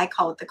call. I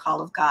call it the call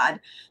of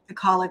God, the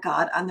call of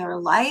God on their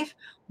life,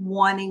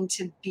 wanting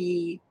to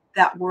be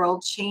that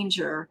world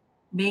changer,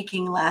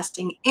 making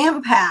lasting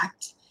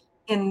impact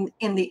in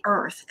the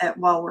earth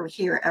while we're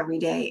here every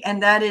day.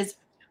 And that is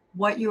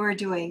what you are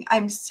doing.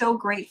 I'm so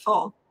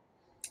grateful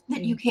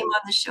that you Thank came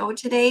on the show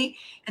today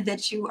and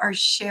that you are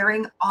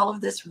sharing all of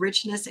this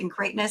richness and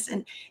greatness,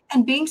 and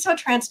being so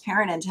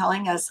transparent and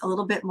telling us a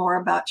little bit more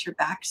about your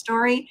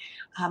backstory.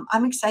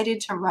 I'm excited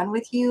to run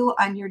with you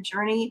on your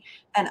journey,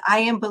 and I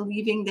am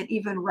believing that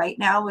even right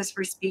now as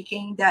we're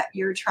speaking, that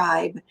your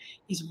tribe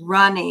is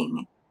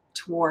running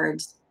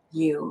towards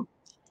you,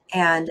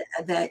 and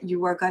that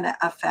you are going to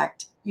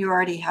affect, you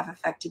already have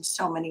affected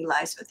so many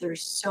lives, but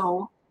there's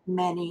so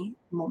many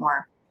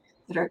more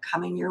that are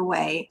coming your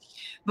way.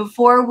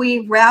 Before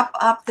we wrap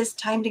up this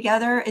time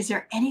together, is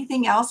there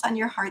anything else on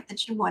your heart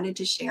that you wanted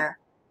to share?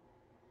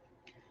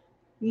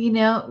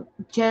 you.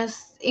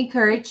 Just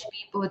encourage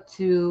people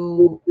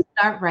to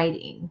start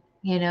writing.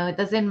 It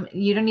doesn't,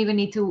 you don't even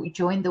need to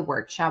join the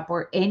workshop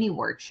or any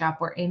workshop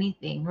or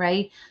anything,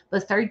 right?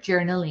 But start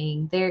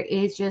journaling. There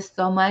is just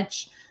so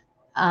much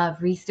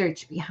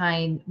research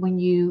behind when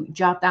you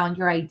jot down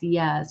your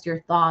ideas,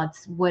 your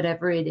thoughts,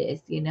 whatever it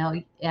is,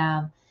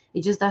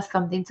 it just does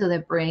something to the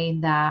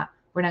brain that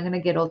we're not going to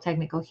get all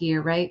technical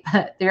here, right?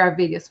 But there are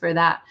videos for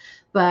that.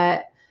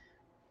 But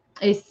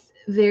it's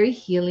very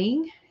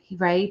healing,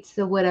 right?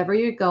 So whatever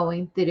you're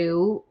going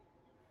through,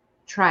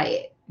 try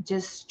it.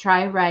 Just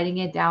try writing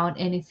it down.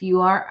 And if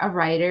you are a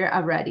writer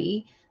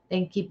already,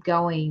 then keep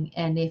going.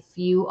 And if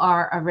you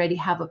are already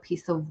have a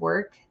piece of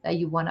work that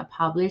you want to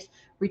publish,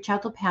 reach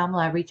out to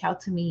Pamela, reach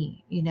out to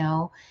me,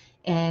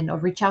 and or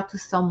reach out to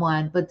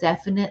someone. But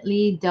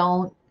definitely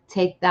don't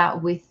take that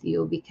with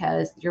you,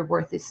 because your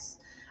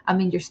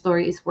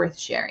story is worth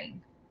sharing.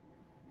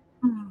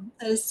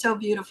 That is so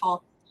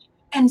beautiful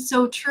and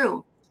so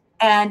true.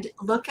 And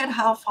look at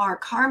how far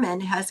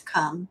Carmen has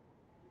come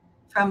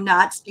from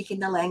not speaking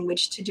the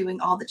language to doing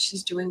all that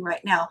she's doing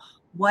right now.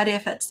 What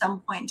if at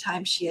some point in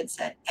time she had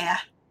said,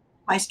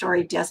 my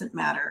story doesn't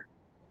matter?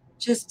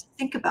 Just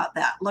think about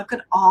that. Look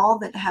at all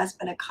that has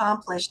been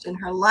accomplished in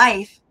her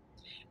life.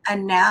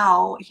 And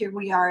now here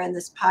we are in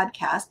this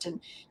podcast,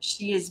 and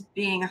she is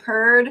being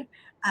heard.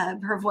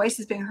 Her voice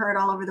is being heard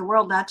all over the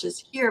world, not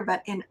just here,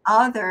 but in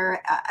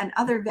other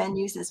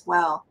venues as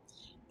well.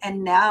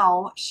 And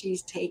now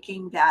she's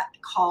taking that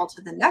call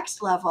to the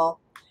next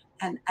level.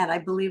 And I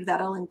believe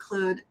that'll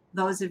include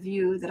those of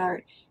you that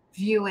are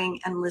viewing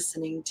and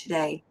listening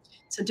today.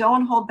 So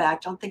don't hold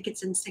back. Don't think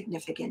it's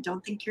insignificant.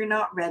 Don't think you're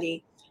not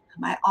ready.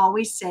 I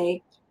always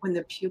say, When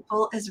the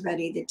pupil is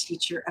ready, the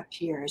teacher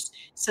appears.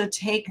 So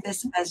take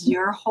this as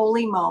your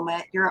holy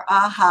moment, your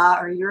aha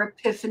or your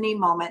epiphany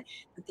moment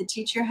that the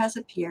teacher has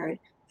appeared,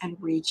 and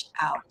reach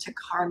out to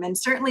Carmen.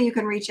 Certainly you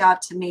can reach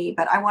out to me,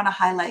 but I want to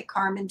highlight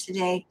Carmen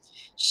today.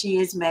 She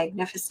is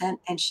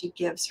magnificent and she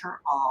gives her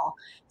all.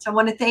 So I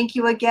want to thank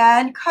you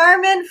again,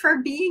 Carmen, for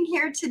being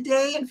here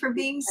today and for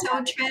being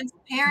so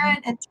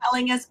transparent and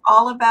telling us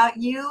all about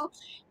you.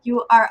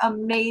 You are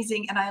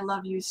amazing and I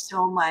love you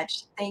so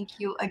much. Thank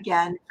you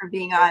again for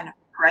being on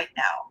right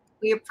now.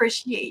 We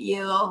appreciate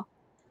you.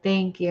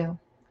 Thank you.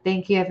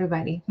 Thank you,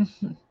 everybody.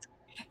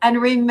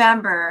 And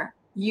remember,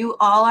 you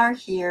all are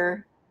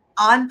here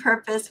on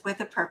purpose with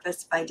a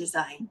purpose by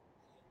design,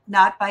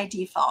 not by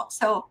default.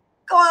 So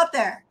go out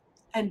there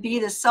and be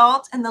the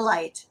salt and the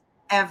light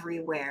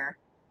everywhere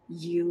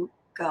you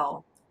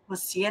go. We'll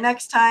see you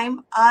next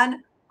time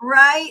on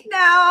Right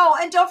Now.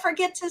 And don't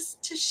forget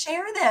to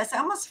share this. I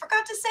almost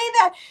forgot to say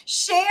that.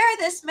 Share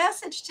this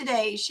message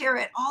today. Share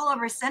it all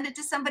over. Send it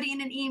to somebody in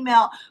an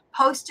email.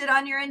 Post it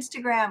on your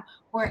Instagram,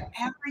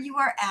 wherever you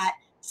are at.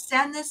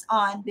 Send this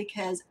on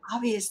because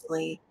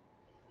obviously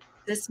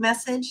this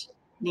message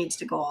needs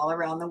to go all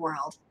around the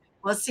world.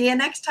 We'll see you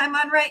next time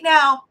on Right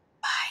Now.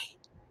 Bye.